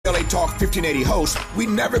Talk 1580 hosts, we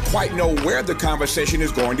never quite know where the conversation is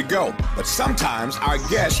going to go. But sometimes our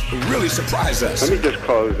guests really surprise us. Let me just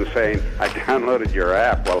close with saying I downloaded your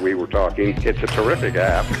app while we were talking. It's a terrific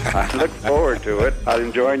app. I look forward to it. I'm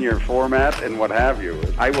enjoying your format and what have you.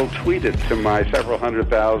 I will tweet it to my several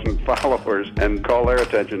 100,000 followers and call their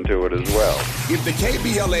attention to it as well. If the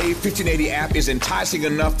KBLA 1580 app is enticing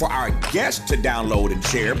enough for our guests to download and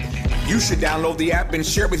share, you should download the app and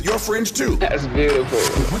share with your friends too. That's beautiful.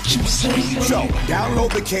 What you say? So,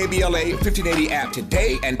 download the KBLA 1580 app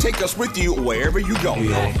today and take us with you wherever you go.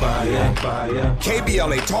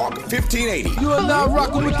 KBLA Talk 1580. You are now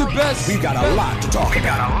rocking with the best. We've got a lot to talk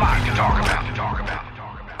about.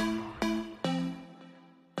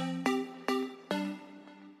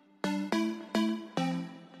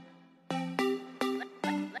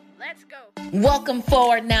 Welcome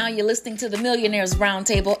forward now. You're listening to the Millionaires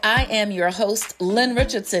Roundtable. I am your host, Lynn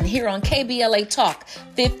Richardson, here on KBLA Talk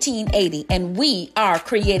 1580. And we are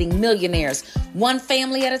creating millionaires, one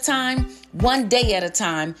family at a time, one day at a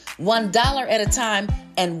time, $1 at a time,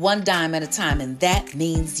 and one dime at a time. And that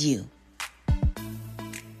means you.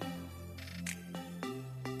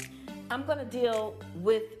 I'm going to deal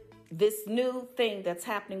with this new thing that's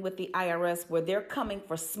happening with the IRS where they're coming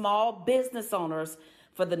for small business owners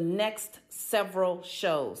for the next several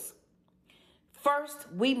shows. First,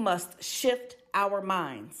 we must shift our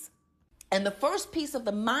minds. And the first piece of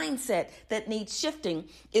the mindset that needs shifting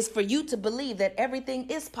is for you to believe that everything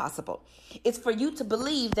is possible. It's for you to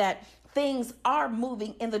believe that things are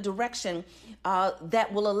moving in the direction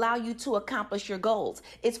that will allow you to accomplish your goals.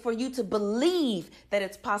 It's for you to believe that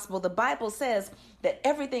it's possible. The Bible says that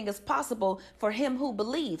everything is possible for him who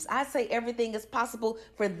believes. I say everything is possible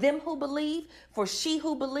for them who believe, for she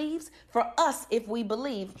who believes, for us if we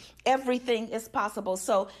believe. Everything is possible.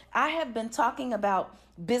 So I have been talking about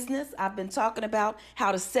business. I've been talking about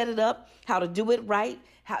how to set it up, how to do it right,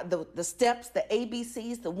 how the steps, the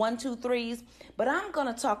ABCs, the 1, 2, 3s. But I'm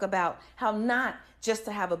going to talk about how not just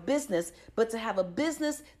to have a business, but to have a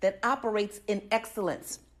business that operates in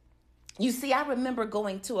excellence. You see, I remember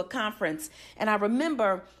going to a conference and I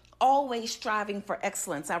remember always striving for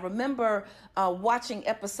excellence. I remember watching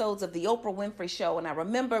episodes of the Oprah Winfrey Show, and I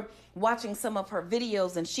remember watching some of her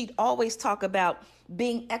videos, and she'd always talk about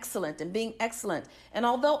being excellent and being excellent. And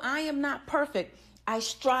although I am not perfect, I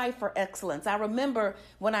strive for excellence. I remember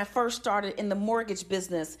when I first started in the mortgage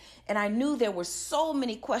business, and I knew there were so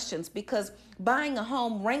many questions because buying a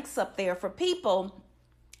home ranks up there for people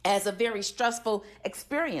as a very stressful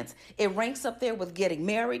experience. It ranks up there with getting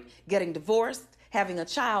married, getting divorced, having a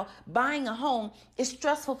child. Buying a home is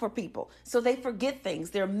stressful for people. So they forget things.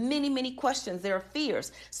 There are many, many questions. There are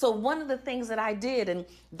fears. So one of the things that I did, and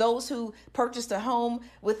those who purchased a home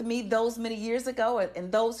with me those many years ago,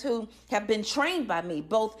 and those who have been trained by me,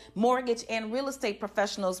 both mortgage and real estate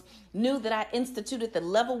professionals, knew that I instituted the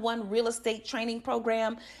Level 1 real estate training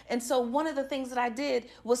program. And so one of the things that I did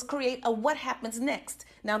was create a What Happens Next.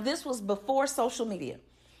 Now, this was before social media.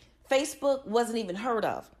 Facebook wasn't even heard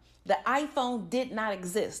of. The iPhone did not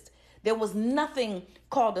exist. There was nothing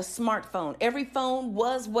called a smartphone. Every phone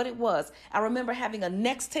was what it was. I remember having a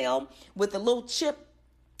Nextel with a little chip,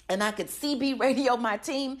 and I could CB radio my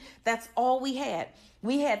team. That's all we had.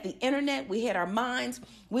 We had the internet. We had our minds.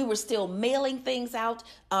 We were still mailing things out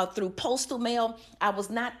through postal mail. I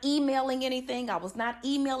was not emailing anything. I was not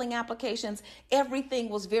emailing applications. Everything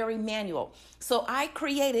was very manual. So I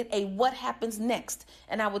created a What Happens Next.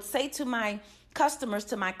 And I would say to my customers,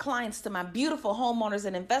 to my clients, to my beautiful homeowners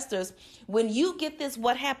and investors, when you get this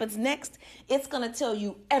What Happens Next, it's going to tell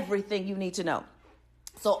you everything you need to know.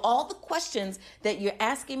 So all the questions that you're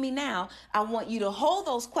asking me now, I want you to hold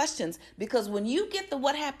those questions, because when you get the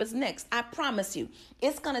What Happens Next, I promise you,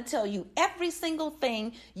 it's going to tell you every single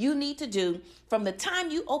thing you need to do from the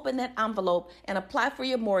time you open that envelope and apply for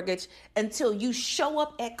your mortgage until you show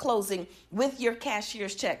up at closing with your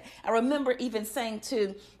cashier's check. I remember even saying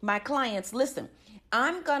to my clients, listen,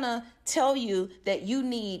 I'm going to tell you that you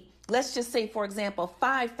need, let's just say, for example,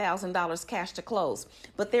 $5,000 cash to close.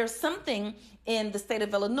 But there's something in the state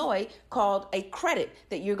of Illinois called a credit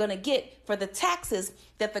that you're going to get for the taxes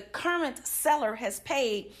that the current seller has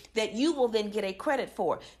paid that you will then get a credit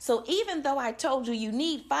for. So even though I told you you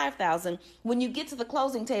need $5,000, when you get to the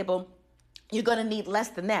closing table, you're going to need less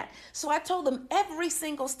than that. So I told them every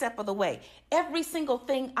single step of the way, every single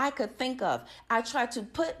thing I could think of, I tried to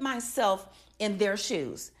put myself in their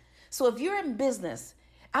shoes. So if you're in business,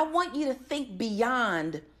 I want you to think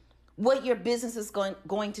beyond what your business is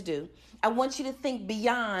going to do. I want you to think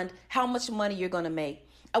beyond how much money you're going to make.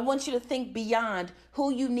 I want you to think beyond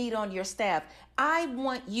who you need on your staff. I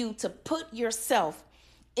want you to put yourself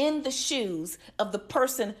in the shoes of the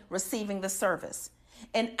person receiving the service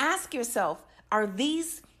and ask yourself, are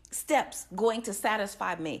these steps going to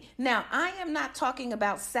satisfy me? Now, I am not talking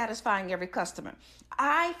about satisfying every customer.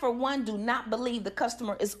 I, for one, do not believe the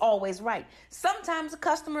customer is always right. Sometimes the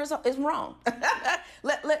customer is wrong.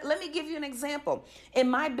 Let me give you an example. In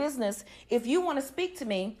my business, if you want to speak to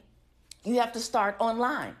me, you have to start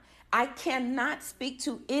online. I cannot speak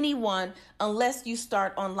to anyone unless you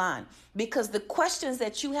start online, because the questions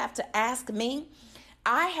that you have to ask me,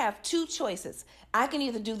 I have two choices. I can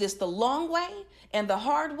either do this the long way and the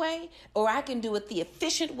hard way, or I can do it the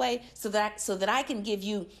efficient way so that I can give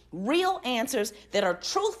you real answers that are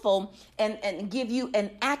truthful and give you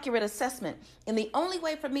an accurate assessment. And the only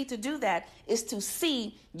way for me to do that is to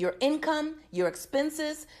see your income, your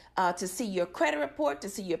expenses, to see your credit report, to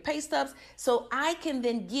see your pay stubs, so I can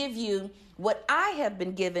then give you what I have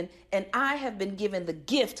been given, and I have been given the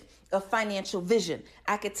gift of financial vision.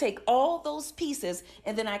 I could take all those pieces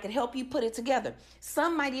and then I could help you put it together.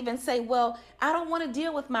 Some might even say, well, I don't want to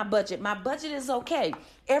deal with my budget. My budget is okay.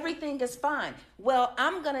 Everything is fine. Well,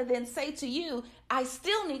 I'm going to then say to you, I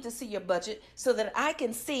still need to see your budget so that I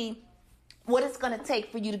can see what it's going to take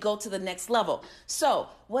for you to go to the next level. So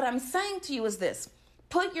what I'm saying to you is this: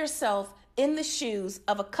 put yourself in the shoes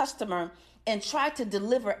of a customer and try to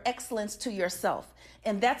deliver excellence to yourself.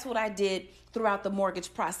 And that's what I did throughout the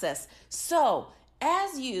mortgage process. So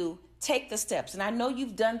as you take the steps, and I know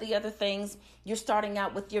you've done the other things, you're starting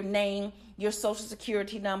out with your name, your social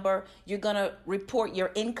security number, you're going to report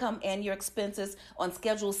your income and your expenses on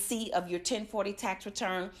Schedule C of your 1040 tax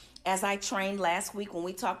return, as I trained last week when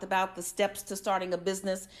we talked about the steps to starting a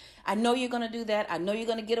business. I know you're going to do that. I know you're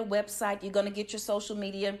going to get a website. You're going to get your social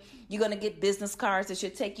media. You're going to get business cards. It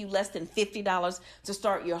should take you less than $50 to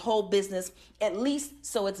start your whole business, at least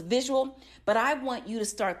so it's visual. But I want you to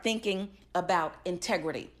start thinking about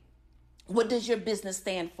integrity. What does your business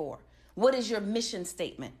stand for? What is your mission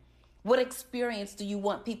statement? What experience do you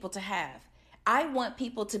want people to have? I want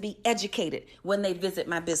people to be educated when they visit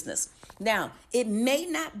my business. Now, it may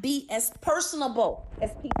not be as personable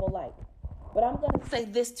as people like, but I'm going to say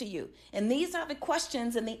this to you. And these are the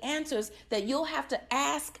questions and the answers that you'll have to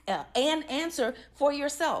ask and answer for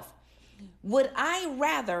yourself. Would I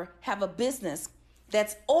rather have a business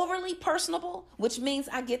that's overly personable, which means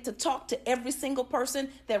I get to talk to every single person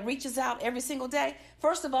that reaches out every single day?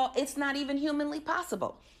 First of all, it's not even humanly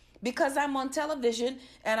possible, because I'm on television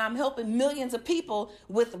and I'm helping millions of people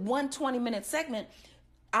with one 20-minute segment.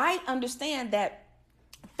 I understand that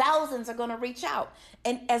thousands are going to reach out.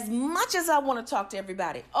 And as much as I want to talk to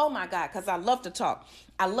everybody, oh my God, because I love to talk.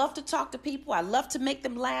 I love to talk to people. I love to make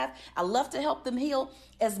them laugh. I love to help them heal.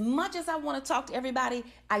 As much as I want to talk to everybody,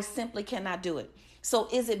 I simply cannot do it. So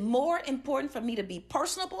is it more important for me to be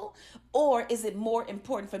personable, or is it more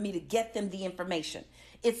important for me to get them the information?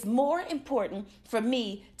 It's more important for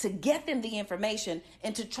me to get them the information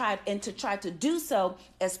and to try to do so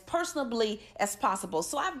as personably as possible.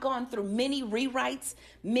 So I've gone through many rewrites,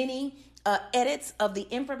 many edits of the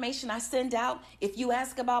information I send out. If you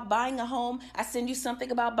ask about buying a home, I send you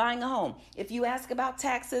something about buying a home. If you ask about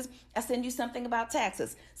taxes, I send you something about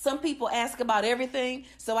taxes. Some people ask about everything,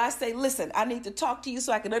 so I say, listen, I need to talk to you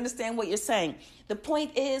so I can understand what you're saying. The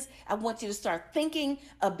point is, I want you to start thinking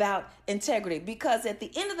about integrity, because at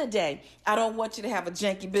the end of the day, I don't want you to have a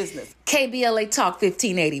janky business. KBLA Talk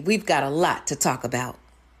 1580, we've got a lot to talk about.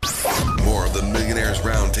 More of the Millionaires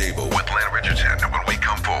Roundtable with Lynn Richardson when we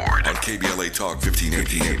come forward on KBLA Talk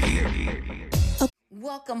 1580.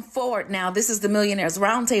 Welcome forward now. This is the Millionaires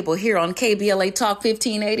Roundtable here on KBLA Talk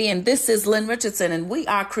 1580, and this is Lynn Richardson, and we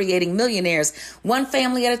are creating millionaires one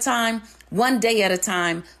family at a time, one day at a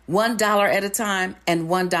time, $1 at a time, and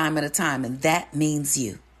one dime at a time, and that means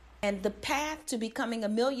you. And the path to becoming a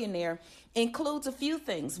millionaire includes a few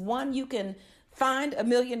things. One, you can find $1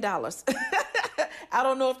 million. I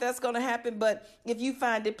don't know if that's going to happen, but if you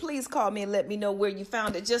find it, please call me and let me know where you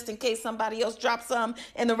found it, just in case somebody else drops some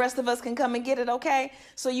and the rest of us can come and get it, okay?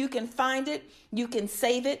 So you can find it, you can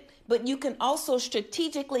save it, but you can also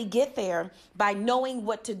strategically get there by knowing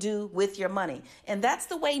what to do with your money. And that's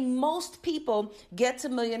the way most people get to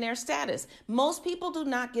millionaire status. Most people do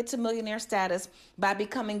not get to millionaire status by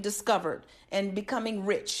becoming discovered and becoming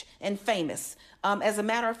rich and famous. As a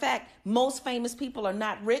matter of fact, most famous people are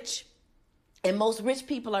not rich. And most rich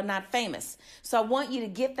people are not famous. So I want you to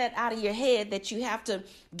get that out of your head, that you have to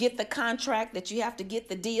get the contract, that you have to get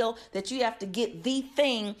the deal, that you have to get the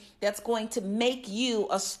thing that's going to make you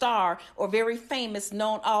a star or very famous,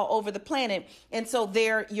 known all over the planet. And so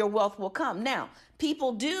there your wealth will come. Now,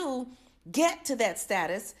 people do get to that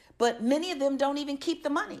status but many of them don't even keep the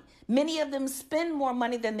money. Many of them spend more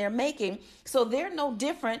money than they're making, so they're no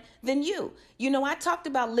different than you. You know, I talked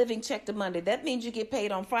about living check to Monday. That means you get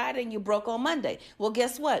paid on Friday and you broke on Monday. Well,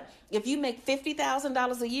 guess what? If you make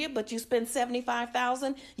 $50,000 a year, but you spend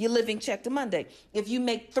 $75,000, you're living check to Monday. If you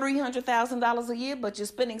make $300,000 a year, but you're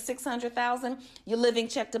spending $600,000, you're living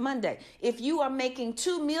check to Monday. If you are making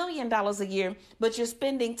 $2 million a year, but you're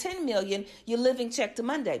spending $10 million, you're living check to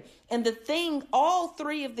Monday. And the thing all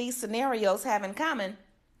three of these scenarios have in common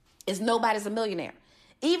is nobody's a millionaire.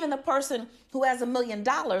 Even the person who has $1 million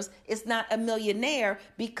is not a millionaire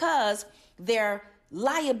because their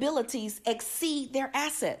liabilities exceed their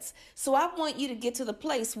assets. So I want you to get to the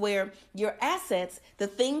place where your assets, the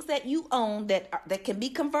things that you own that can be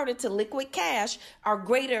converted to liquid cash, are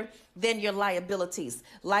greater than your liabilities,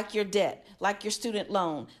 like your debt, like your student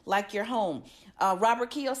loan, like your home. Robert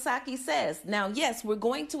Kiyosaki says, now, yes, we're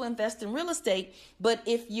going to invest in real estate, but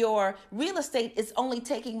if your real estate is only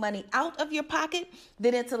taking money out of your pocket,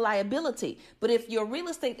 then it's a liability. But if your real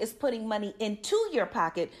estate is putting money into your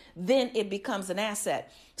pocket, then it becomes an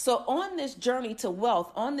asset. So on this journey to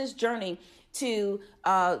wealth, on this journey to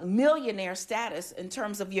millionaire status in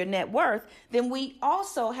terms of your net worth, then we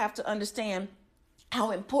also have to understand how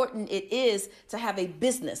important it is to have a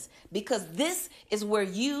business, because this is where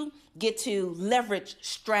you get to leverage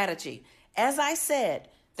strategy. As I said,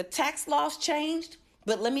 the tax laws changed,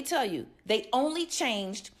 but let me tell you, they only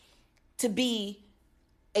changed to be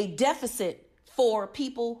a deficit for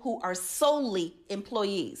people who are solely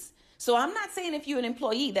employees. So I'm not saying if you're an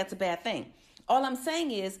employee, that's a bad thing. All I'm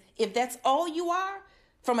saying is if that's all you are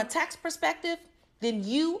from a tax perspective, then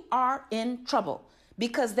you are in trouble,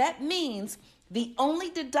 because that means the only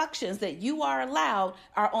deductions that you are allowed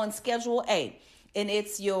are on Schedule A. And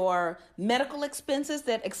it's your medical expenses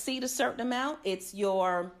that exceed a certain amount. It's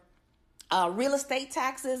your real estate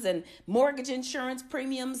taxes and mortgage insurance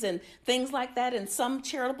premiums and things like that. And some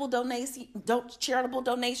charitable donations,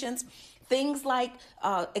 things like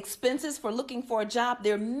expenses for looking for a job.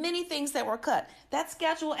 There are many things that were cut. That's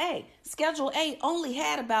Schedule A. Schedule A only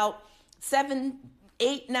had about 7,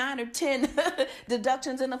 8, 9, or 10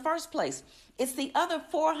 deductions in the first place. It's the other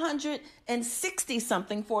 460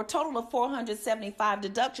 something for a total of 475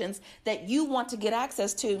 deductions that you want to get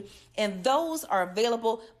access to, and those are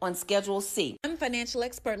available on Schedule C. I'm financial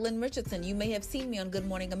expert Lynn Richardson. You may have seen me on Good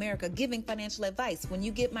Morning America giving financial advice. When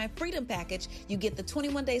you get my freedom package, you get the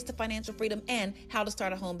 21 days to financial freedom and how to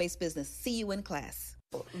start a home-based business. See you in class.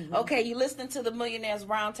 Mm-hmm. Okay, you listening to the Millionaires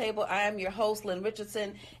Roundtable. I am your host, Lynn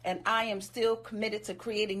Richardson, and I am still committed to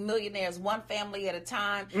creating millionaires one family at a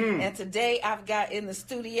time. And today I've got in the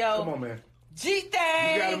studio. Come on, man.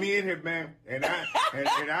 G-Thang. You got me in here, man. And I'm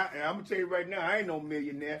gonna tell you right now, I ain't no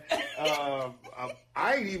millionaire.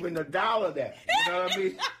 I ain't even $1 that. You know what I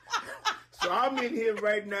mean? So I'm in here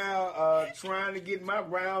right now trying to get my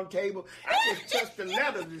round table. I just touched the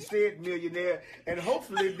letter that said millionaire, and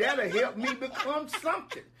hopefully that'll help me become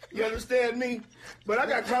something. You understand me? But I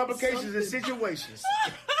got complications and situations.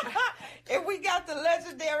 And we got the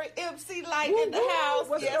legendary MC Lyte in the house.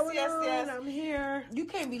 What's going on? Yes. I'm here. You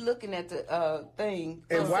can't be looking at the thing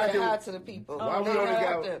And why say do hi to the people. Why we only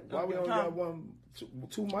got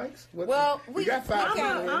two mics? Well, we got 5 people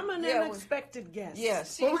here. I'm an unexpected guest.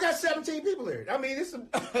 Yes. Well, we got 17 people here. I mean,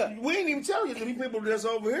 we ain't even tell you the people that's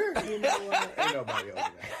over here. You know, ain't nobody over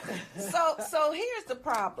there. So here's the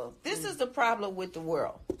problem. This is the problem with the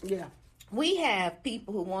world. Yeah. We have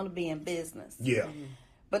people who want to be in business. Yeah.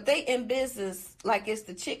 But they in business like it's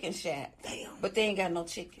the chicken shack. Damn. But they ain't got no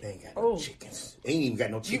chicken. They ain't got no chickens. They ain't even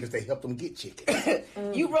got no chickens. They help them get chickens.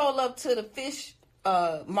 You roll up to the fish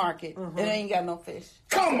market and they ain't got no fish.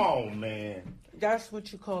 Come on, man. That's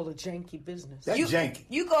what you call a janky business. That's janky.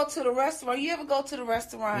 You go to the restaurant. You ever go to the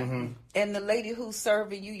restaurant and the lady who's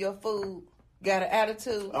serving you your food got an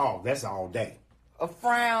attitude? Oh, that's all day. A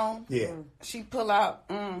frown. Yeah. She pull out.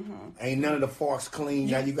 Ain't none of the forks clean.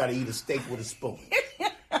 Now you got to eat a steak with a spoon.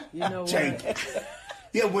 You know what? Janky.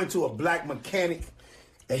 You ever went to a black mechanic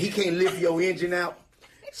and he can't lift your engine out?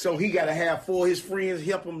 So he got to have 4 of his friends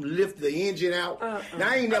help him lift the engine out. Now,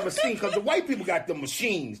 I ain't never seen, because the white people got the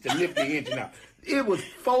machines to lift the engine out. It was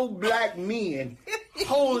 4 black men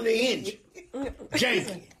holding the engine.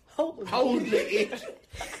 Janky. Holding the engine.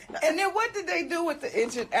 And then what did they do with the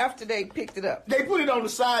engine after they picked it up? They put it on the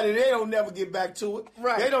side and they don't never get back to it.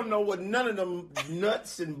 Right. They don't know what none of them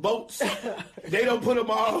nuts and bolts. They don't put them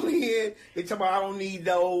all in. They tell me, I don't need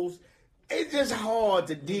those. It's just hard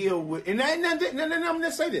to deal with. And I'm going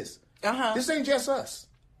to say this. This ain't just us.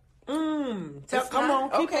 Come on.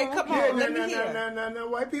 Let me hear. No.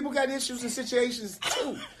 White people got issues and situations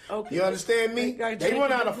too. Okay. You understand me? They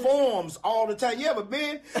run out of forms all the time. You ever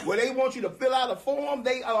been where they want you to fill out a form?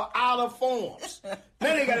 They are out of forms.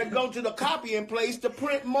 Then they got to go to the copying place to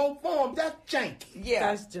print more forms. That's janky.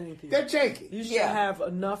 Yeah. That's janky. That's janky. You should have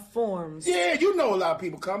enough forms. Yeah, you know a lot of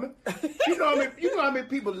people coming. You know how many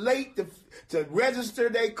people late to register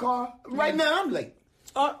their car? Right now, I'm late.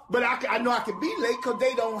 But I know I can be late because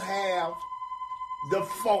they don't have the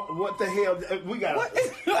phone. What the hell? We got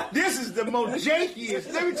this is the most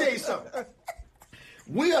jankiest. Let me tell you something.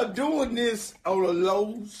 We are doing this on a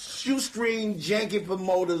low shoestring janky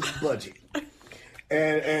promoters budget.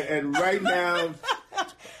 And right now.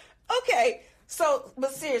 Okay. So,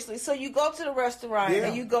 but seriously, so you go to the restaurant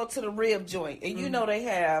and you go to the rib joint and you know they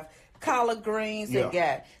have collard greens, they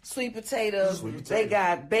got sweet potatoes, they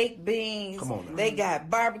got baked beans, they got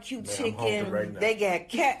barbecue chicken, they got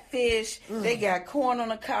catfish, they got corn on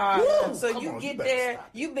the cob. So you get there,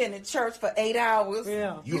 you've been in church for 8 hours.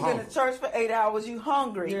 You've been in church for 8 hours, you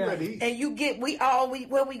hungry. And you get,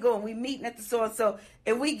 where we going? We meeting at the so-and-so,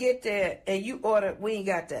 and we get there, and you order, we ain't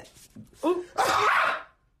got that.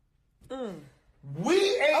 We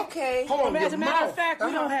ain't. Okay. Hold on, as a matter of fact,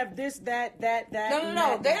 we don't have this, that.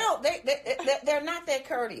 No. They don't. They're not that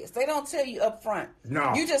courteous. They don't tell you up front.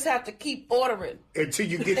 No. You just have to keep ordering until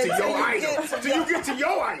you get to your item. Until you get to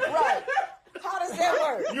your item. Right. How does that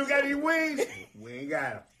work? You got any wings? We ain't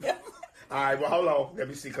got them. All right. Well, hold on. Let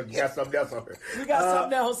me see, because you got something else on here. You got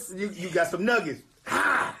something else. You got some nuggets.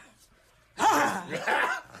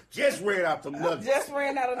 Just ran out some nuggets.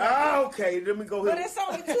 Okay, let me go here. But it's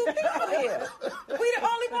only 2 people here. We the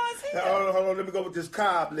only ones here. Hold on. Let me go with this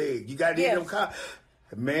cob leg. You got any of them cob?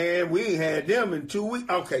 Man, we ain't had them in 2 weeks.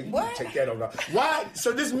 Okay, you can take that on. Why?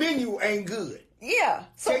 So this menu ain't good. Yeah.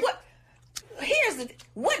 So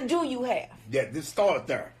what do you have? Yeah, this start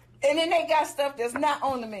there. And then they got stuff that's not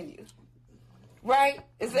on the menu. Right?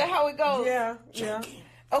 Is that how it goes? Yeah.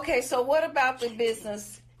 Okay, so what about the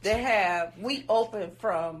business that we open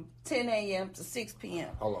from 10 a.m. to 6 p.m.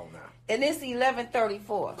 Hold on now. And it's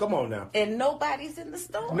 11:34. Come on now. And nobody's in the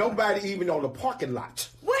store. Nobody even on the parking lot.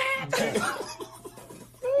 What happened?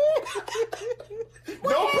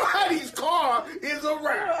 Nobody's car is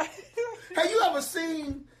around. Have you ever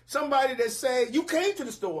seen somebody that say, you came to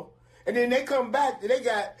the store, and then they come back, and they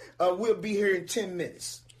got, we'll be here in 10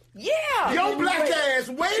 minutes. Yeah. Your black ass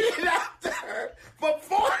waited out there for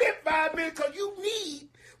 45 minutes because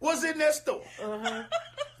was in that store.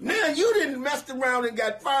 Now you didn't mess around and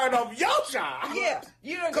got fired off your job. Yeah,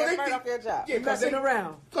 you didn't get fired off your job. Yeah, messing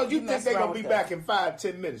around. Because you think they're going to be back in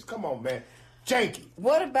 5-10 minutes. Come on, man. Janky.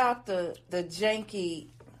 What about the janky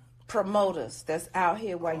promoters that's out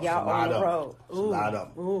here while y'all on the road? A lot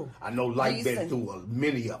of them. I know Lyte been through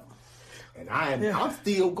many of them. And I'm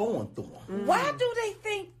still going through them. Why do they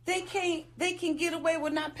think they can get away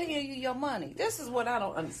with not paying you your money? This is what I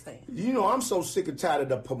don't understand. You know, I'm so sick and tired of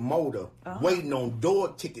the promoter waiting on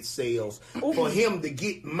door ticket sales for him to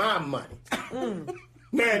get my money.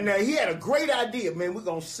 Man, now he had a great idea, man. We're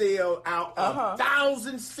gonna sell out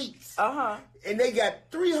 1,000 seats. And they got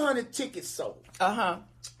 300 tickets sold.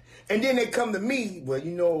 And then they come to me, well,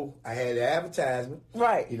 you know, I had an advertisement.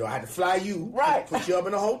 Right. You know, I had to fly you. Right. Put you up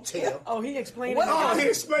in a hotel. He explained it. He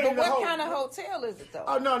explained the whole. What kind of hotel is it, though?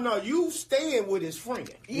 Oh, no. You staying with his friend.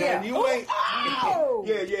 Yeah. Now, you ain't.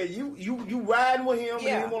 Yeah. You riding with him,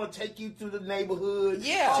 and he want to take you to the neighborhood.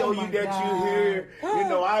 Yeah. Show you that you're here. You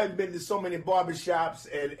know, I've been to so many barbershops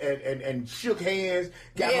and shook hands,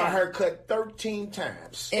 got my hair cut 13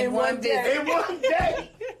 times. In one visit. In one day.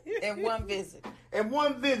 In one visit. And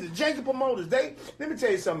one visit. Janky promoters, let me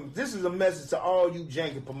tell you something. This is a message to all you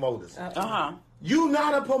janky promoters. You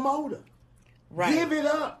not a promoter. Right. Give it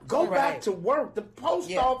up. Go back to work. The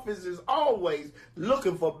post office is always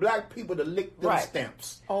looking for black people to lick them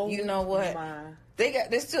stamps. You know what?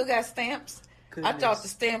 They still got stamps. Goodness. I thought the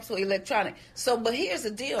stamps were electronic. So, but here's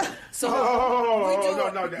the deal. So no.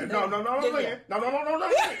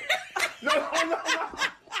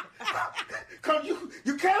 Cause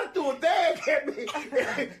you kind of threw a dag at me.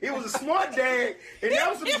 It was a smart dag, and that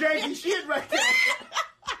was some janky shit right there.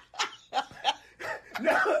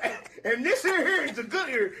 No, and this here is a good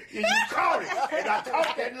ear, and you caught it, and I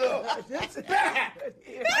caught that little.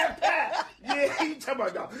 Yeah, you talking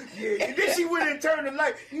about dog. Yeah, and then she went and turned the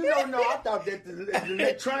light. You know, no, I thought that the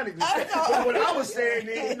electronic was. But what I was saying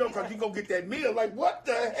is, you know, cause you gonna get that meal. Like, what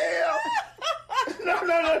the hell? No.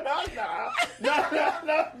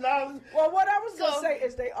 Well, what I was going to say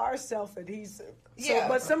is they are self-adhesive. Yeah.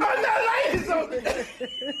 But somebody, I'm not lying.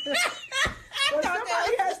 but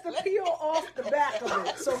somebody has to peel off the back of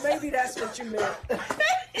it. So maybe that's what you meant.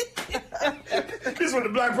 This one, the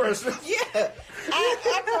black person. Yeah.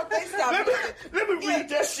 I thought they stopped Let me read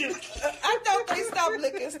that shit. I thought they stopped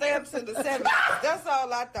licking stamps in the 70s. That's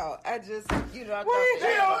all I thought. I just, I thought.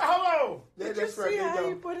 Hello. Did you see how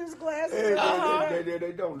he put his glasses They on? don't do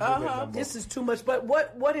that no more. This is too much. But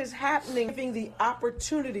what is happening, giving the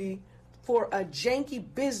opportunity for a janky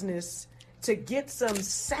business to get some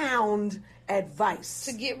sound advice.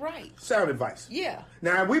 To get right. Sound advice. Yeah.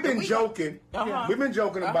 Now, we've been joking. We've been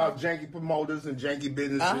joking about janky promoters and janky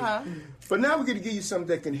businesses. But now we're going to give you something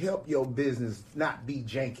that can help your business not be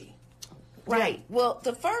janky. Right. Well,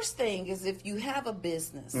 the first thing is if you have a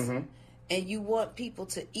business and you want people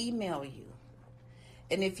to email you,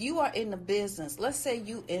 and if you are in the business, let's say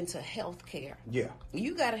you into healthcare. Yeah.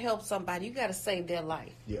 You got to help somebody. You got to save their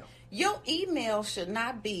life. Yeah. Your email should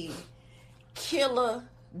not be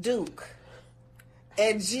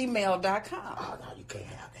killerduke@gmail.com. Oh, no, you can't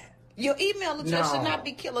have that. Your email address should not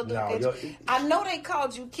be killerduke. I know they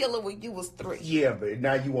called you killer when you was 3. Yeah, but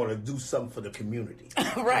now you want to do something for the community.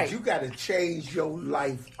 Right. But you got to change your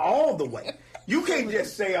life all the way. You can't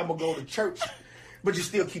just say, I'm going to go to church, but you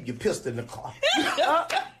still keep your pistol in the car.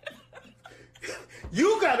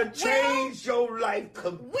 You got to change your life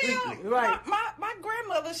completely. Well, my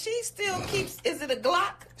grandmother, she still keeps, is it a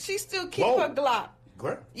Glock? She still keeps her Glock.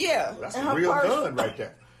 Yeah. That's a real gun right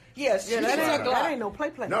there. Yeah, that ain't no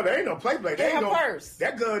play. No, that ain't no play. Purse.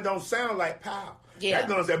 That gun don't sound like pow. Yeah. That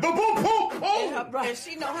gun said boom, boom, boom, boom. And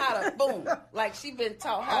she know how to boom. Like she been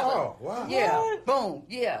taught how to. Oh, wow. Yeah, What? boom.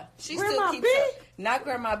 Yeah. She Grandma still keeps B? not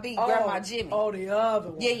Grandma B, Grandma Jimmy. Oh, the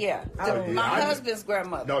other one. Yeah. My husband's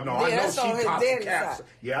grandmother. No, I know that's on she his pops daddy's caps. side.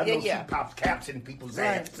 Yeah, I know she pops caps in people's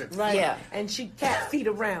asses. Right. Yeah. And she cat feet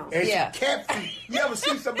around. And Yeah. she cat feet. You ever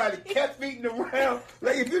see somebody cat feeting around?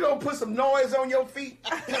 Like if you don't put some noise on your feet,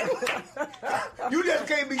 you just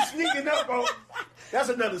can't be sneaking up on. That's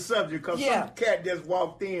another subject because some cat just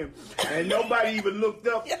walked in and nobody even looked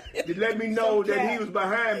up to let me know that he was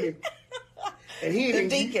behind me. And he The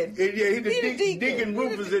deacon. He the deacon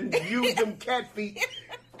Rufus and used them cat feet.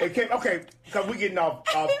 And okay, because we're getting off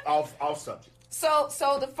subject. So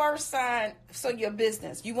the first sign, so your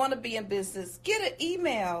business, you want to be in business, get an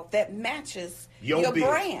email that matches your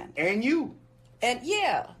brand. And you. And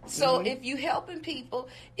so if you helping people,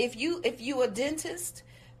 if you a dentist,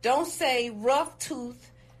 don't say rough tooth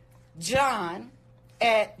John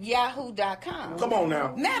at yahoo.com. Come on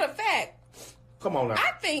now. Matter of fact, come on now.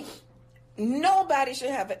 I think nobody should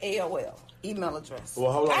have an AOL email address.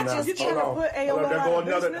 Well, hold on now. You trying to put AOL There go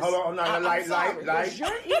another. business? Hold on, Lyte. Is your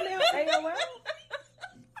email AOL?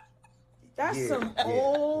 That's some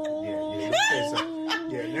old.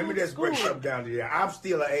 Yeah, let me just break something down to you. I'm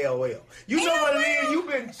still an AOL. You know what,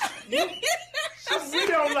 Lynn? We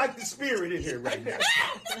don't like the spirit in here right now.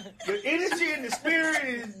 The energy and the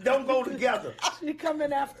spirit don't go together. She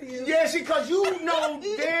coming after you. Yeah, because you know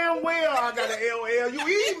damn well I got an AOL. You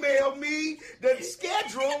emailed me the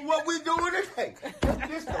schedule of what we doing today.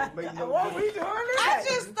 This don't make no What we doing today? I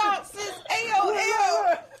just thought since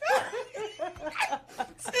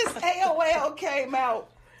AOL came out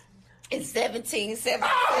in 1776.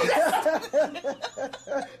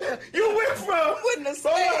 You went from Wouldn't have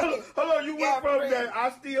said hold on, you went from that I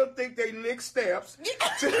still think they lick stamps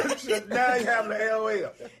to now you have an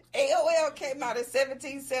AOL. AOL came out in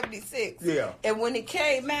 1776. Yeah. And when it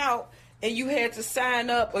came out and you had to sign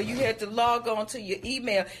up or you had to log on to your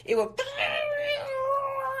email, it was,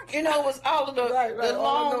 it was all of the all the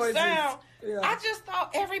long noises. sound. Yeah. I just thought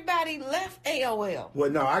everybody left AOL. Well,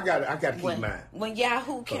 no, I got to keep mine. When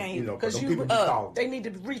Yahoo came. Because people be calling. They need to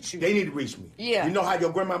reach you. They need to reach me. Yeah. You know how your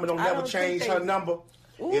grandmama don't never change her number?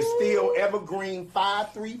 It's still evergreen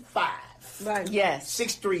 535. Right. Yes.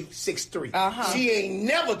 6363. She ain't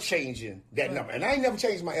never changing that number. And I ain't never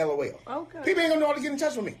changed my LOL. Okay. People ain't gonna know how to get in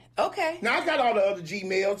touch with me. Okay. Now, I got all the other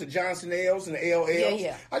Gmails, the Johnson L's and the LLs.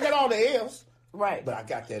 Yeah. I got all the L's. Right. But I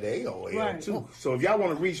got that AOL too. So if y'all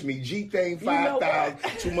want to reach me, G-Thing 5,000,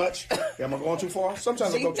 too much? Am I going too far?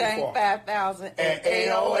 Sometimes I go too far. G-Thing 5,000 at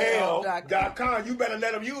AOL.com. You better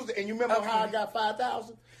let them use it. And you remember how I got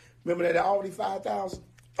 5,000? Remember that Audi 5,000?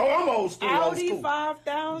 Oh, I'm old school. Audi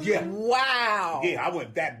 5,000? Yeah. Wow. Yeah, I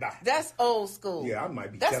went that by. That's old school. Yeah, I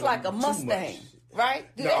might be. That's like a Mustang, right?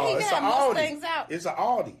 Do they even have Mustangs out? It's an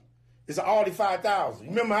Audi. It's an Audi 5,000.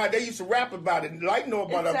 You remember how they used to rap about it? Like know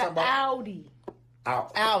about it. I'm talking about Audi.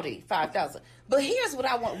 Audi 5,000. But here's what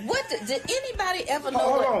I want. Did anybody ever know?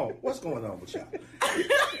 Hold on. What's going on with y'all?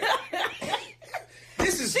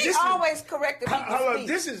 She always corrected people's speech.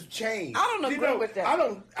 This is change. I don't agree with that.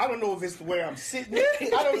 I don't know if it's the way I'm sitting. I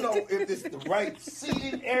don't know if it's the right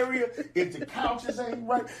seating area. If the couches ain't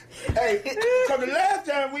right. Hey, because the last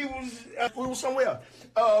time we was somewhere else.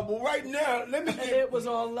 But right now, let me. It was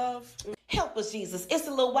all love. Help us, Jesus. It's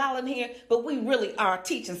a little while in here, but we really are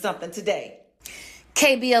teaching something today.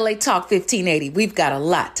 KBLA Talk 1580. We've got a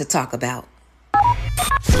lot to talk about.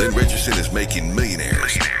 Lynn Richardson is making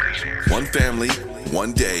millionaires. One family,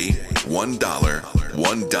 one day, $1,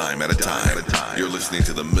 one dime at a time. You're listening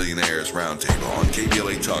to the Millionaires Roundtable on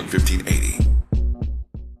KBLA Talk 1580.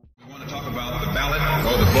 We want to talk about the ballot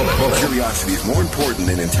or the bullet. Curiosity is more important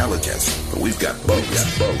than intelligence, but we've got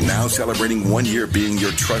both. Now celebrating 1 year being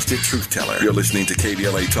your trusted truth teller. You're listening to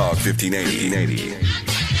KBLA Talk 1580.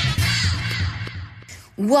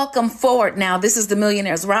 Welcome forward now. This is the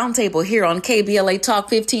Millionaires Roundtable here on KBLA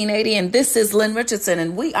Talk 1580, and this is Lynn Richardson,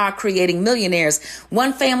 and we are creating millionaires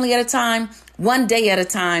one family at a time, one day at a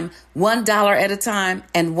time, $1 at a time,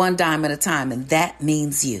 and one dime at a time, and that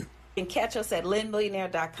means you. You can catch us at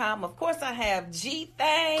lynnmillionaire.com. Of course, I have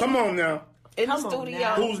G-Thang. Come on now. In the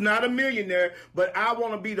studio. Who's not a millionaire, but I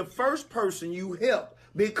want to be the first person you help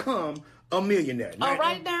become a millionaire. All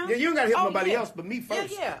right now. Yeah, you don't got to help nobody else but me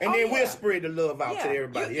first. Yeah. And then we'll spread the love out to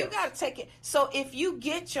everybody else. You got to take it. So if you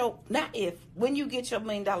get when you get your $1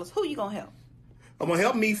 million, who you going to help? I'm going to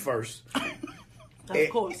help me first. Of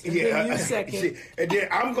course. And then you second. And then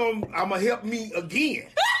I'm gonna help me again.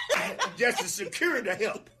 Just to secure the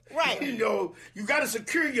help. Right. You know, you got to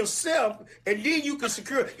secure yourself, and then you can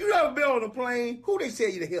secure. You ever been on a plane? Who they tell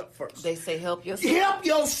you to help first? They say help yourself. Help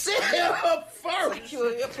yourself first.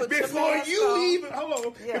 Before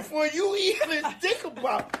you even think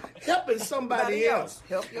about helping somebody else.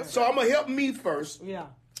 Help yourself. So I'm going to help me first. Yeah.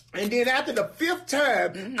 And then after the 5th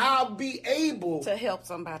time, I'll be able to help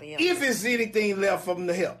somebody else. If it's anything left from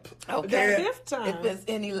the help. Okay. The 5th time. If there's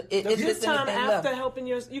any, the 5th time after left. helping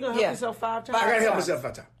you're going to help yourself 5 times? I got to help myself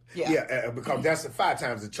 5 times. Yeah. Because that's 5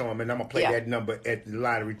 times the charm, and I'm going to play that number at the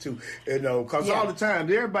lottery, too. You know, because all the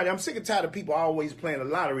time, I'm sick and tired of people always playing the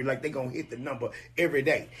lottery like they're going to hit the number every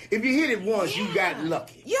day. If you hit it once, you got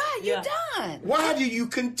lucky. Yeah, you're done. Why do you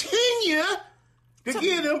continue to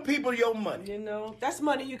give them people your money? You know, that's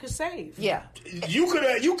money you could save. Yeah. You could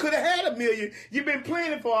have had $1 million. You've been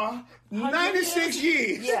playing it for 96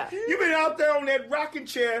 years. Yeah. You've been out there on that rocking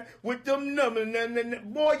chair with them numbers,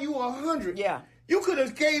 and boy, you 100. Yeah. You could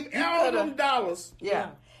have gave all them dollars. Yeah.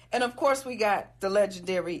 And of course, we got the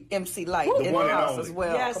legendary MC Lyte in the house as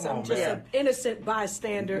well. Yes, I'm just an innocent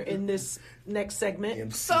bystander in this next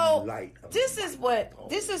segment. So this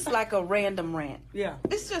is like a random rant. Yeah.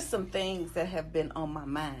 It's just some things that have been on my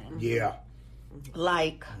mind. Yeah.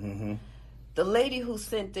 Like the lady who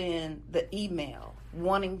sent in the email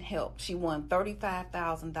wanting help. She won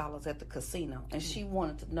 $35,000 at the casino, and she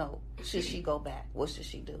wanted to know, should she go back? What should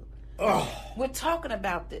she do? We're talking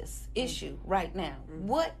about this issue right now.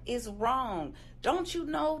 What is wrong? Don't you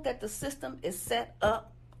know that the system is set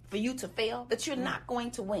up for you to fail? That you're not going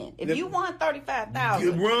to win. If you won $35,000,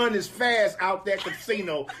 you run as fast out that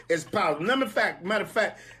casino as possible. Matter of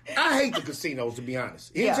fact, I hate the casinos, to be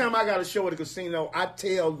honest. Anytime I got a show at a casino, I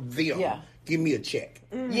tell them, give me a check.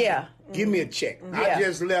 Yeah. Give me a check. I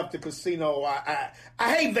just left the casino. I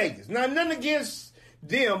hate Vegas. Now, nothing against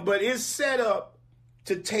them, but it's set up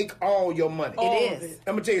to take all your money. It is.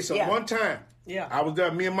 I'm gonna tell you something. Yeah. One time, I was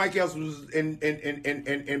there. Me and Mike Ellis was in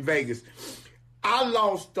Vegas. I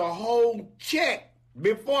lost the whole check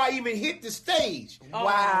before I even hit the stage.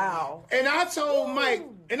 Wow. And I told Mike,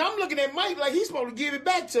 and I'm looking at Mike like he's supposed to give it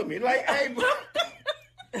back to me. Like, hey,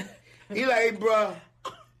 bro. He like, hey, bro,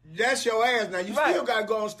 that's your ass now. You still got to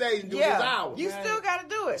go on stage and do this hour. You still got to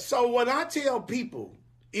do it. So when I tell people,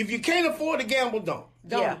 if you can't afford to gamble, don't.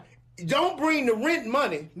 Don't bring the rent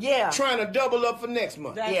money trying to double up for next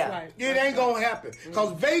month. That's right. It ain't going to happen.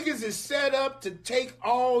 Because Vegas is set up to take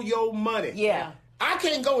all your money. Yeah. I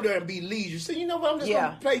can't go there and be leisure. So you know what? I'm just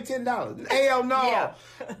going to pay $10. Hell no.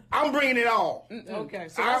 I'm bringing it all. Okay.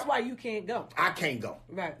 So that's why you can't go. I can't go.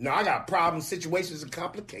 Right. No, I got problems, situations, and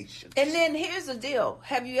complications. And then here's the deal.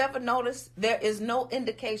 Have you ever noticed there is no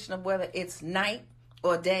indication of whether it's night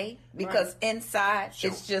or day, because inside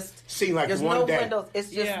it's just seem like there's one no day. Windows. It's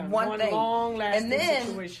just one thing. Long-lasting and then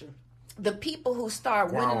situation. The people who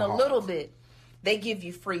start winning a little bit, they give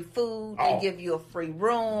you free food, they give you a free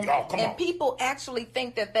room, and people actually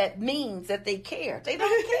think that means that they care. They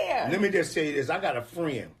don't care. Let me just tell you this: I got a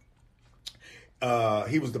friend.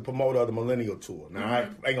 He was the promoter of the Millennial Tour. Now, I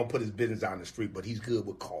ain't gonna put his business out in the street, but he's good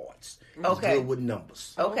with cards. He's good with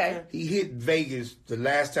numbers. Okay. He hit Vegas the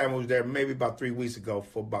last time I was there, maybe about 3 weeks ago,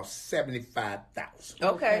 for about $75,000.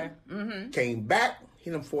 Okay. Came back,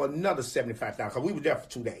 hit him for another $75,000 because we were there for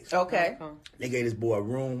 2 days. Okay. They gave this boy a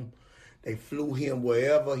room. They flew him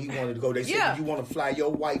wherever he wanted to go. They said, "Do you want to fly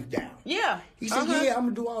your wife down?" Yeah. He said, "Yeah, I'm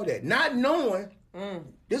gonna do all that," not knowing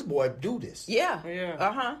this boy do this. Yeah.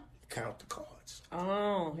 Count the cards.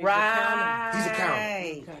 Oh, he's Right. He's a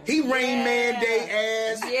counter. He Rain Man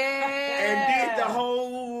Day ass. And did the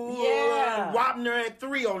whole Wapner and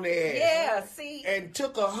 3 on their ass. Yeah, see. And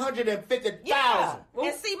took 150,000. Yeah.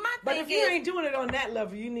 And see, my But thing if you ain't doing it on that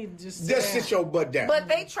level, you need to just sit your butt down. But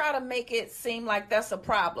they try to make it seem like that's a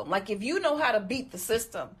problem. Like if you know how to beat the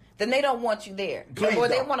system, then they don't want you there. Please or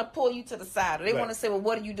they don't. want to pull you to the side. Or they want to say, well,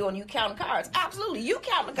 what are you doing? You counting cards. Absolutely. You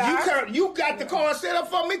counting cards. You got the card set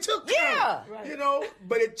up for me too. Yeah. You know,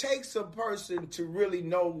 but it takes a person to really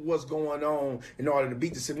know what's going on in order to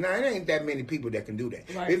beat the system. Now, there ain't that many people that can do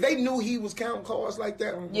that. Right. If they knew he was counting cards like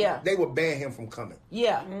that, they would ban him from coming.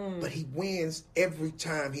 Yeah. But he wins every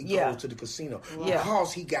time he goes to the casino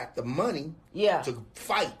because he got the money to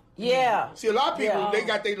fight. Yeah. See, a lot of people, they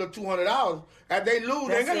got their little $200. If they lose,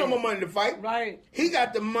 they ain't got no more money to fight. Right. He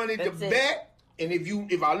got the money to bet, and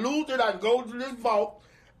if I lose it, I can go to this vault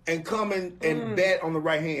and come and bet on the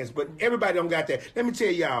right hands. But everybody don't got that. Let me tell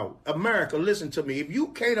y'all, America, listen to me. If you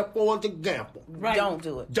can't afford to gamble, don't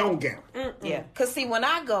do it. Don't gamble. Yeah. Because, see, when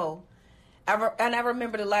I go, and I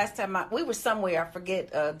remember the last time we were somewhere, I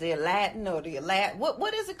forget, the Latin or the Latin.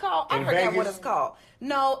 What is it called? I forgot Vegas? what it's called.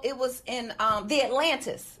 No, it was in the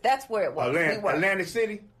Atlantis. That's where it was. Atlantic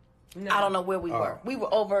City? No. I don't know where we were. We were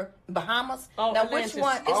over Bahamas. Oh, now, Atlantis. which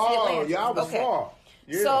one is the Atlantis? Y'all was far.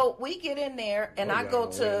 Yeah. So we get in there, and I go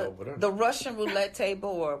to the Russian roulette table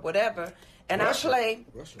or whatever, and I play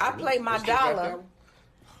my dollar.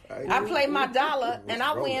 I play my dollar, and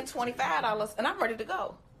I win $25, and I'm ready to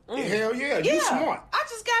go. Hell yeah, you smart. I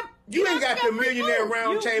just got. You ain't got the millionaire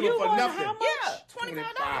round table for nothing. How much? Yeah,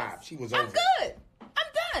 $25. She was over. I'm good. I'm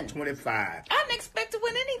done. 25. I didn't expect to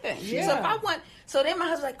win anything. Yeah. So if I won, so then my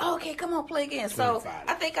husband's like, oh, okay, come on, play again. So 25.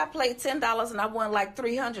 I think I played $10 and I won like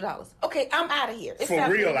 $300. Okay, I'm out of here. It's For time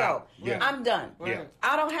real to go. out. Yeah. I'm done. Yeah.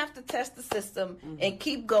 I don't have to test the system and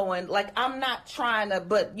keep going. Like I'm not trying to,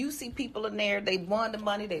 but you see people in there, they won the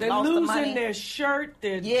money, they lost the money. They're losing their shirt,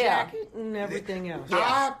 their jacket, and everything else.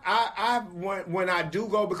 When I do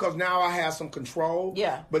go, because now I have some control.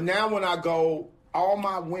 Yeah. But now when I go, all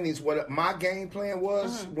my winnings, what my game plan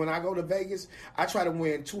was when I go to Vegas, I try to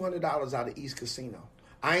win $200 out of East Casino.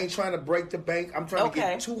 I ain't trying to break the bank. I'm trying to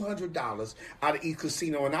get $200 out of East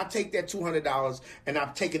Casino, and I take that $200 and I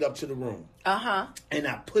take it up to the room. And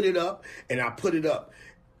I put it up, and I put it up,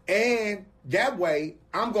 and that way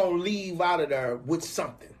I'm gonna leave out of there with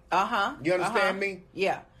something. You understand me?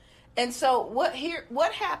 Yeah. And so what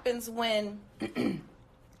happens when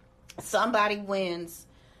somebody wins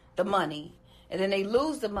the money and then they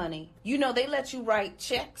lose the money? You know, they let you write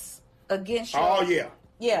checks against your... Oh yeah.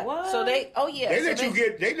 Yeah. What? So they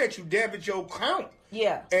They let you debit your account.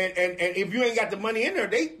 Yeah. And if you ain't got the money in there,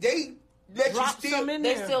 they let Drop you still some in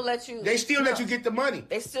They there. still let you... They still let you get the money.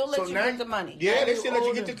 They still let you get the money. Yeah, And they you still let owe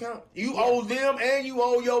you get the them. account. You owe them and you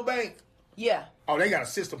owe your bank. Yeah. Oh, they got a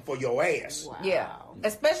system for your ass. Wow. Yeah.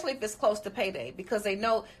 Especially if it's close to payday, because they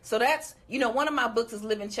know. So that's, one of my books is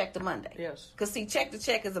Living Check to Monday. Yes. Because see, check to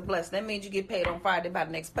check is a blessing. That means you get paid on Friday, by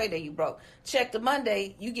the next payday you broke. Check to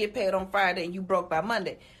Monday, you get paid on Friday and you broke by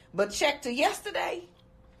Monday. But check to yesterday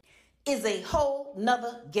is a whole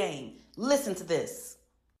nother game. Listen to this.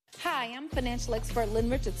 Hi, I'm financial expert Lynn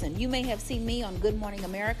Richardson. You may have seen me on Good Morning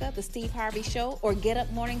America, The Steve Harvey Show, or Get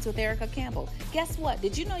Up Mornings with Erica Campbell. Guess what?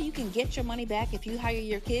 Did you know you can get your money back if you hire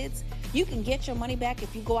your kids? You can get your money back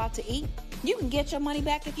if you go out to eat. You can get your money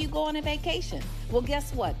back if you go on a vacation. Well,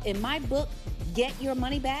 guess what? In my book, Get Your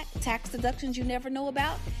Money Back, Tax Deductions You Never Know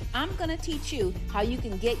About, I'm going to teach you how you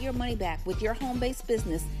can get your money back with your home-based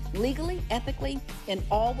business legally, ethically, and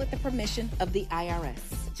all with the permission of the IRS.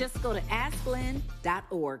 Just go to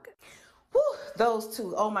AskLynn.org. Whew, those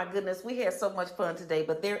two. Oh my goodness, we had so much fun today,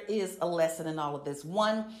 but there is a lesson in all of this.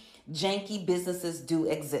 One, janky businesses do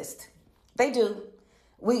exist. They do.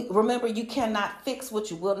 Remember, you cannot fix what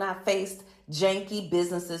you will not face. Janky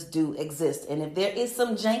businesses do exist. And if there is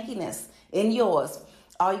some jankiness in yours,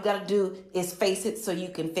 all you got to do is face it so you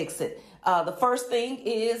can fix it. The first thing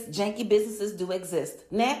is janky businesses do exist.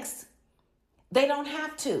 Next, they don't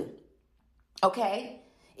have to. Okay?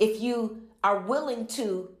 If you are willing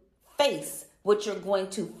to face what you're going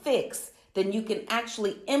to fix, then you can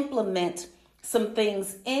actually implement some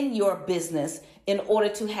things in your business in order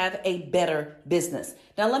to have a better business.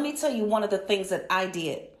 Now, let me tell you one of the things that I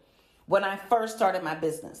did when I first started my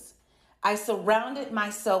business. I surrounded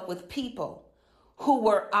myself with people who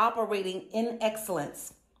were operating in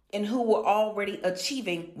excellence and who were already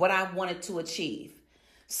achieving what I wanted to achieve.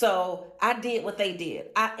 So I did what they did.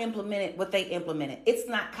 I implemented what they implemented. It's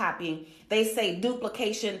not copying. They say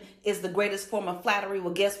duplication is the greatest form of flattery.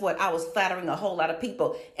 Well, guess what? I was flattering a whole lot of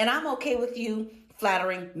people, and I'm okay with you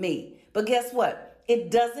flattering me. But guess what? It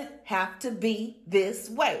doesn't have to be this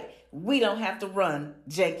way. We don't have to run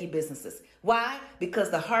janky businesses. Why?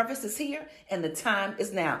 Because the harvest is here and the time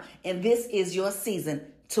is now. And this is your season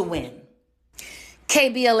to win.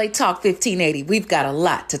 KBLA Talk 1580. We've got a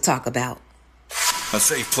lot to talk about. A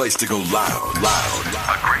safe place to go loud.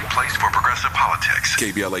 A great place for progressive politics.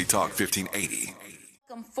 KBLA Talk 1580.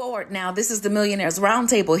 Welcome forward now. This is the Millionaires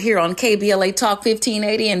Roundtable here on KBLA Talk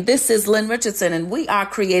 1580. And this is Lynn Richardson. And we are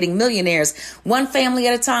creating millionaires one family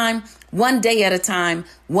at a time, one day at a time,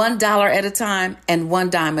 $1 at a time, and one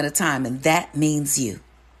dime at a time. And that means you.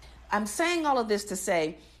 I'm saying all of this to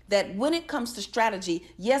say that when it comes to strategy,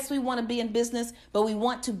 yes, we want to be in business, but we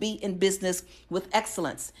want to be in business with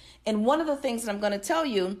excellence. And one of the things that I'm going to tell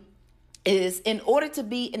you is in order to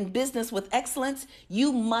be in business with excellence,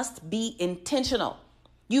 you must be intentional.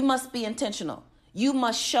 You must be intentional. You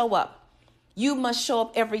must show up. You must show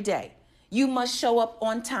up every day. You must show up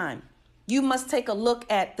on time. You must take a look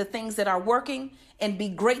at the things that are working and be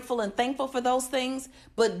grateful and thankful for those things,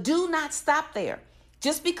 but do not stop there.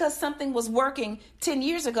 Just because something was working 10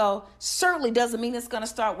 years ago certainly doesn't mean it's going to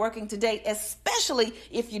start working today, especially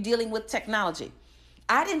if you're dealing with technology.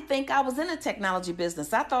 I didn't think I was in a technology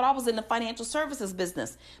business. I thought I was in the financial services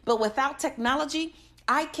business. But without technology,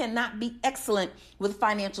 I cannot be excellent with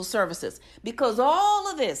financial services because all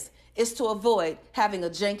of this is to avoid having a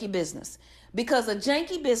janky business, because a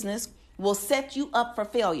janky business will set you up for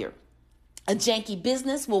failure. A janky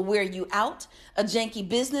business will wear you out. A janky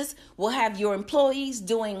business will have your employees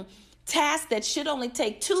doing tasks that should only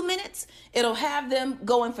take 2 minutes. It'll have them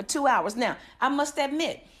going for 2 hours. Now, I must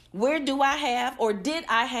admit, where do I have or did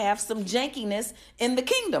I have some jankiness in the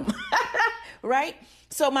kingdom? Right?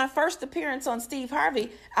 So my first appearance on Steve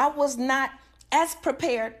Harvey, I was not as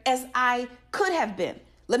prepared as I could have been.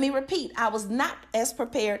 Let me repeat, I was not as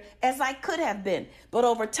prepared as I could have been. But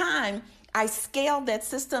over time, I scaled that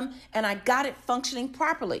system and I got it functioning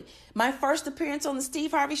properly. My first appearance on the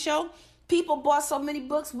Steve Harvey Show, people bought so many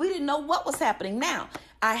books, we didn't know what was happening. Now,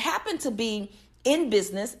 I happen to be in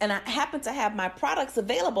business and I happen to have my products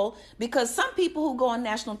available because some people who go on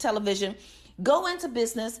national television go into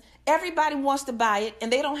business, everybody wants to buy it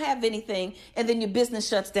and they don't have anything, and then your business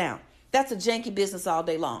shuts down. That's a janky business all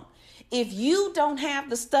day long. If you don't have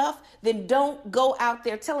the stuff, then don't go out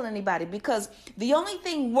there telling anybody, because the only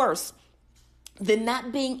thing worse than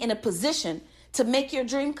not being in a position to make your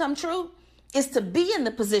dream come true is to be in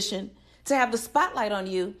the position to have the spotlight on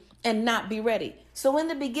you and not be ready. So in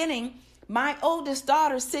the beginning, my oldest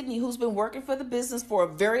daughter, Sydney, who's been working for the business for a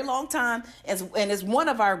very long time and is one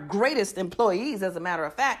of our greatest employees, as a matter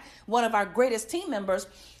of fact, one of our greatest team members,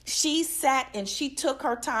 she sat and she took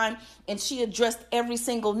her time and she addressed every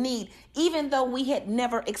single need, even though we had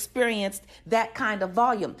never experienced that kind of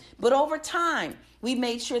volume. But over time, we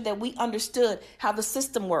made sure that we understood how the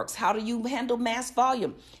system works. How do you handle mass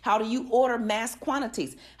volume? How do you order mass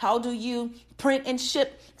quantities? How do you print and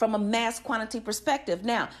ship from a mass quantity perspective?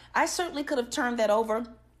 Now, I certainly could have turned that over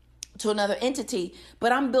to another entity,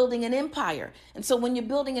 but I'm building an empire. And so when you're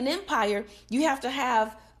building an empire, you have to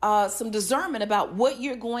have some discernment about what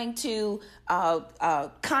you're going to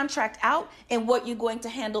contract out and what you're going to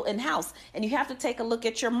handle in-house. And you have to take a look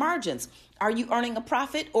at your margins. Are you earning a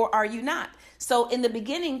profit or are you not? So in the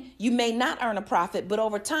beginning, you may not earn a profit, but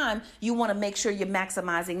over time, you want to make sure you're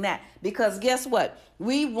maximizing that. Because guess what?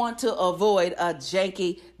 We want to avoid a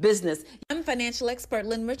janky business. I'm financial expert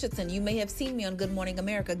Lynn Richardson. You may have seen me on Good Morning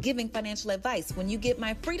America giving financial advice. When you get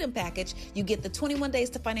my freedom package, you get the 21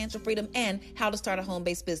 days to financial freedom and how to start a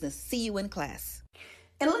home-based business. See you in class.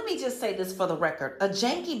 And let me just say this for the record. A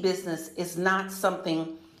janky business is not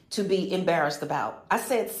something to be embarrassed about. I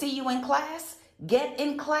said, see you in class. Get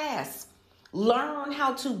in class. Learn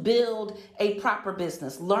how to build a proper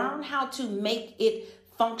business. Learn how to make it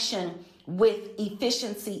function with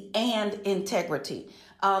efficiency and integrity.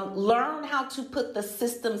 Learn how to put the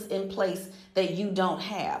systems in place that you don't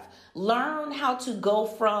have. Learn how to go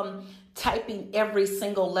from typing every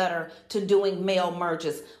single letter to doing mail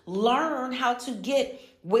merges. Learn how to get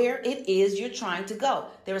where it is you're trying to go.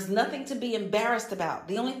 There's nothing to be embarrassed about.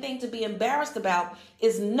 The only thing to be embarrassed about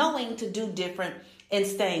is knowing to do different and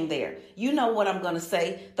staying there. You know what I'm going to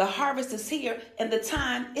say. The harvest is here and the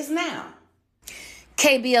time is now.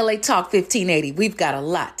 KBLA Talk 1580. We've got a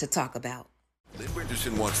lot to talk about. Lynn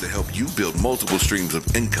Richardson wants to help you build multiple streams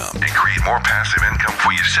of income and create more passive income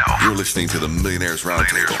for yourself. You're listening to the Millionaires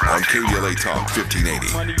Roundtable on KBLA Talk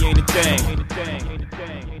 1580. Money ain't a thing.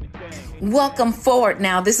 Welcome forward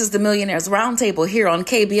now. This is the Millionaires Roundtable here on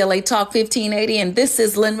KBLA Talk 1580, and this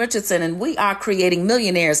is Lynn Richardson, and we are creating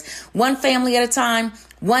millionaires one family at a time,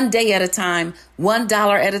 one day at a time, $1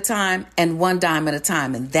 at a time, and one dime at a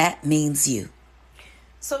time, and that means you.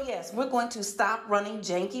 So yes, we're going to stop running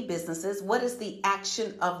janky businesses. What is the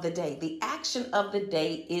action of the day? The action of the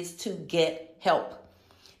day is to get help.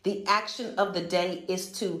 The action of the day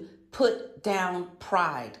is to put down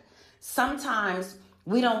pride. Sometimes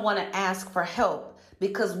we don't want to ask for help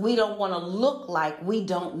because we don't want to look like we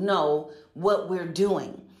don't know what we're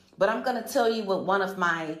doing. But I'm going to tell you what one of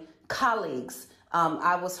my colleagues,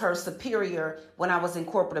 I was her superior when I was in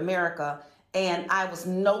corporate America, and I was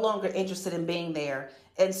no longer interested in being there.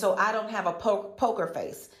 And so I don't have a poker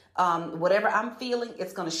face. Whatever I'm feeling,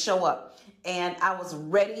 it's going to show up. And I was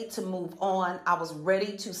ready to move on. I was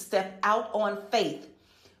ready to step out on faith,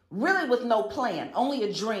 really with no plan, only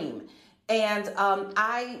a dream. And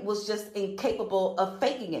I was just incapable of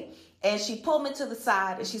faking it. And she pulled me to the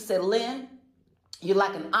side and she said, Lynn, you're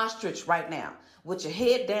like an ostrich right now with your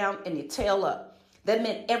head down and your tail up. That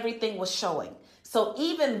meant everything was showing. So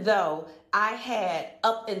even though I had,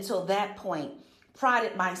 up until that point,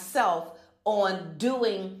 prided myself on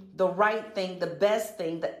doing the right thing, the best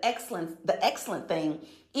thing, the excellent thing,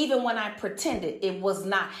 even when I pretended it was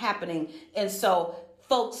not happening. And so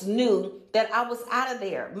folks knew that I was out of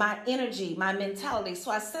there, my energy, my mentality.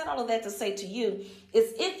 So I said all of that to say to you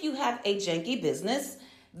is if you have a janky business,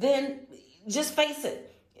 then just face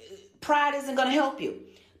it. Pride isn't going to help you.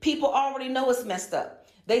 People already know it's messed up.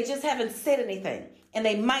 They just haven't said anything, and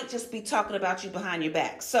they might just be talking about you behind your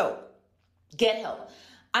back. So get help.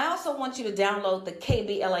 I also want you to download the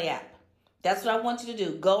KBLA app. That's what I want you to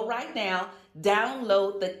do. Go right now,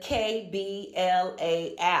 download the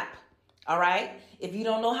KBLA app. All right? If you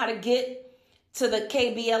don't know how to get to the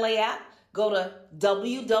KBLA app, go to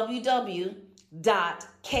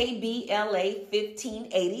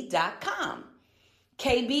www.kbla1580.com.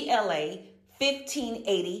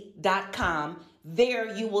 KBLA1580.com.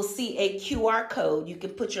 There you will see a QR code. You can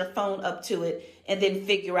put your phone up to it and then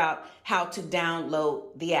figure out how to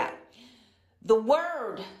download the app. The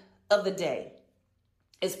word of the day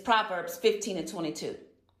is Proverbs 15:22.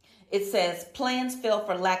 It says, plans fail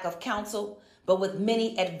for lack of counsel, but with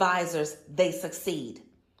many advisors, they succeed.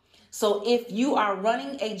 So if you are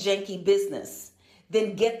running a janky business,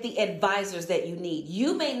 then get the advisors that you need.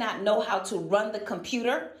 You may not know how to run the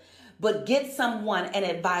computer, but get someone, an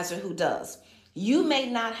advisor who does. You may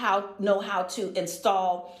not know how to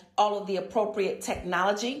install all of the appropriate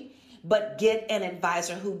technology, but get an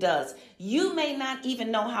advisor who does. You may not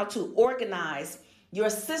even know how to organize your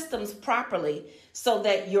systems properly so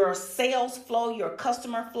that your sales flow, your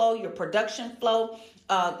customer flow, your production flow,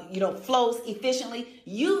 flows efficiently.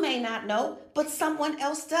 You may not know, but someone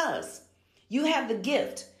else does. You have the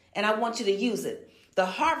gift, and I want you to use it. The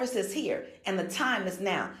harvest is here, and the time is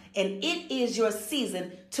now, and it is your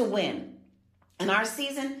season to win. And our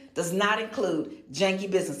season does not include janky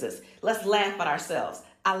businesses. Let's laugh at ourselves.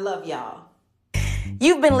 I love y'all.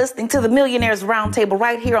 You've been listening to the Millionaires Roundtable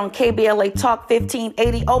right here on KBLA Talk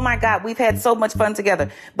 1580. Oh my God, we've had so much fun together,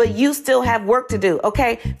 but you still have work to do,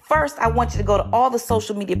 okay? First, I want you to go to all the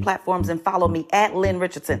social media platforms and follow me at Lynn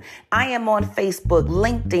Richardson. I am on Facebook,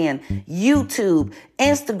 LinkedIn, YouTube,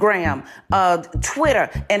 Instagram, Twitter,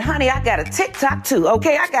 and honey, I got a TikTok too,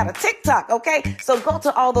 okay? I got a TikTok, okay? So go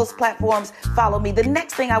to all those platforms, follow me. The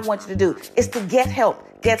next thing I want you to do is to get help.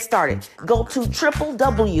 Get started. Go to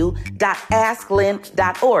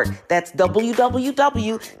www.asklynn.org. That's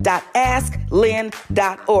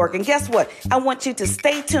www.asklynn.org. And guess what? I want you to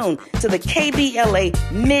stay tuned to the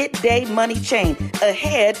KBLA Midday Money Chain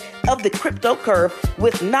ahead of the crypto curve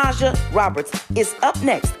with Naja Roberts. It's up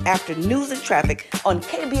next after news and traffic on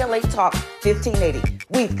KBLA Talk 1580.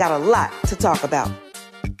 We've got a lot to talk about.